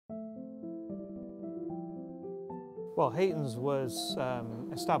Well, Heaton's was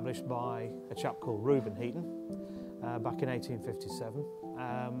established by a chap called Reuben Heaton back in 1857,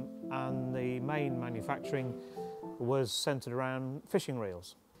 and the main manufacturing was centred around fishing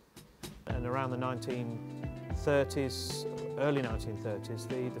reels. And around the 1930s, early 1930s,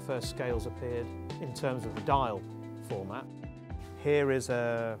 the first scales appeared in terms of the dial format. Here is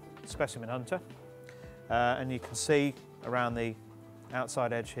a specimen hunter, and you can see around the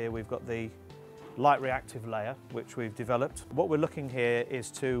outside edge here we've got the light reactive layer which we've developed. What we're looking here is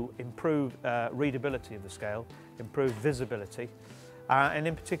to improve readability of the scale, improve visibility, and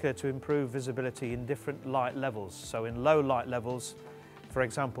in particular to improve visibility in different light levels. So in low light levels, for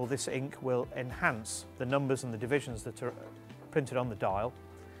example, this ink will enhance the numbers and the divisions that are printed on the dial.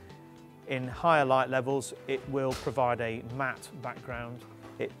 In higher light levels, it will provide a matte background.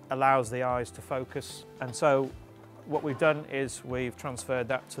 It allows the eyes to focus, and so what we've done is we've transferred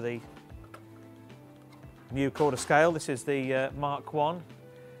that to the new Korda scale. This is the Mark 1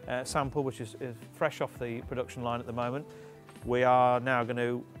 sample, which is fresh off the production line at the moment. We are now going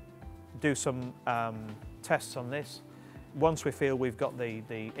to do some tests on this. Once we feel we've got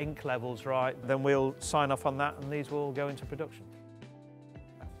the ink levels right, then we'll sign off on that and these will go into production.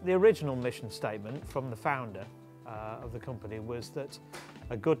 The original mission statement from the founder of the company was that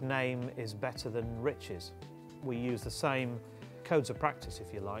a good name is better than riches. We use the same codes of practice,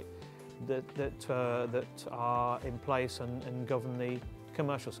 if you like, that are in place and govern the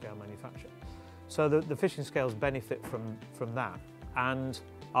commercial scale manufacture. So the fishing scales benefit from that and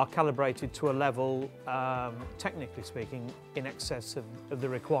are calibrated to a level, technically speaking, in excess of the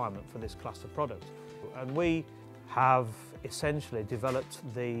requirement for this class of product. And we have essentially developed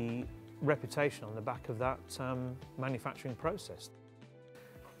the reputation on the back of that manufacturing process.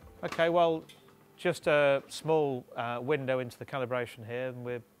 Okay, well, just a small window into the calibration here,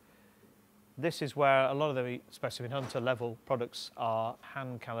 and this is where a lot of the specimen hunter level products are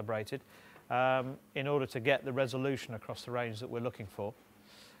hand calibrated in order to get the resolution across the range that we're looking for.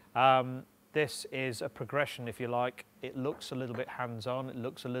 This is a progression, if you like. It looks a little bit hands-on, it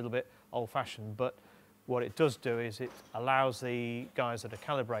looks a little bit old-fashioned, but what it does do is it allows the guys that are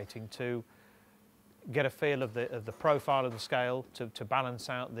calibrating to get a feel of the profile of the scale, to balance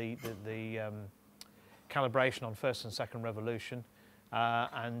out the calibration on first and second revolution,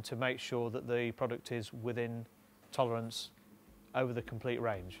 and to make sure that the product is within tolerance over the complete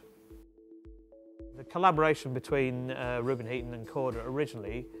range. The collaboration between Reuben Heaton and Korda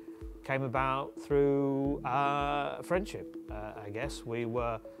originally came about through friendship, I guess. We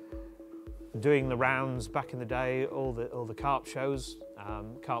were doing the rounds back in the day, all the carp shows,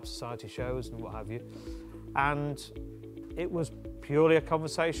 Carp Society shows and what have you, and it was purely a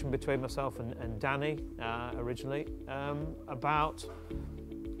conversation between myself and Danny originally about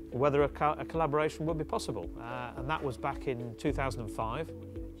whether a collaboration would be possible, and that was back in 2005.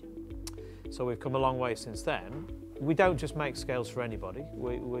 So we've come a long way since then. We don't just make scales for anybody.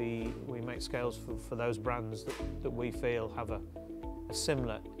 We make scales for those brands that we feel have a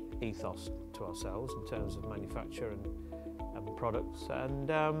similar ethos to ourselves in terms of manufacture and products, and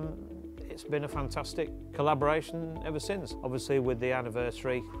it's been a fantastic collaboration ever since. Obviously, with the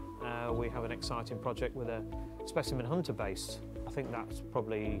anniversary, we have an exciting project with a specimen hunter based. I think that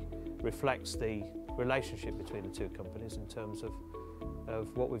probably reflects the relationship between the two companies in terms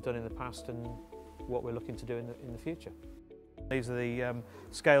of what we've done in the past and what we're looking to do in the future. These are the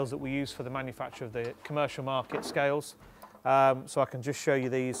scales that we use for the manufacture of the commercial market scales. So I can just show you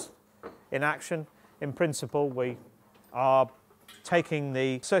these in action. In principle, we are taking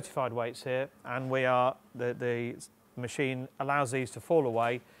the certified weights here, and the machine allows these to fall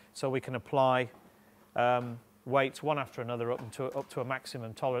away so we can apply weights one after another up to a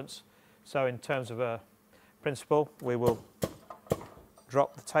maximum tolerance. So in terms of a principle, we will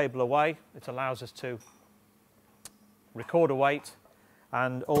drop the table away. It allows us to record a weight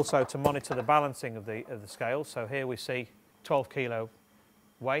and also to monitor the balancing of the scale. So here we see 12 kilo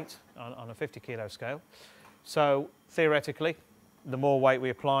weight on a 50 kilo scale. So theoretically, the more weight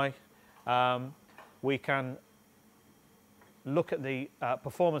we apply, we can look at the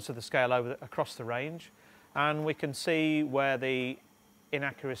performance of the scale across the range, and we can see where the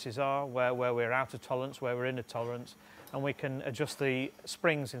inaccuracies are, where we're out of tolerance, where we're in a tolerance, and we can adjust the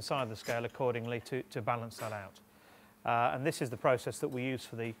springs inside the scale accordingly to balance that out. And this is the process that we use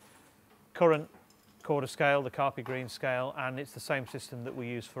for the current Korda scale, the Carp Green scale, and it's the same system that we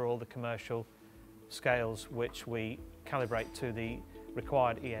use for all the commercial scales which we calibrate to the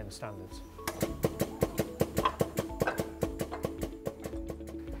required EN standards.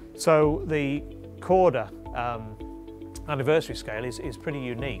 So the Korda anniversary scale is pretty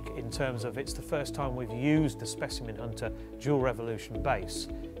unique in terms of it's the first time we've used the Specimen Hunter dual revolution base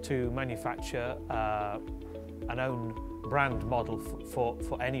to manufacture an own brand model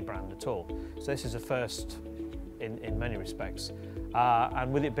for any brand at all. So this is a first in many respects,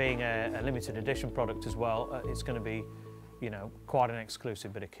 and with it being a limited edition product as well, it's going to be, you know, quite an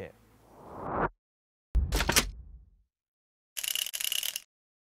exclusive bit of kit.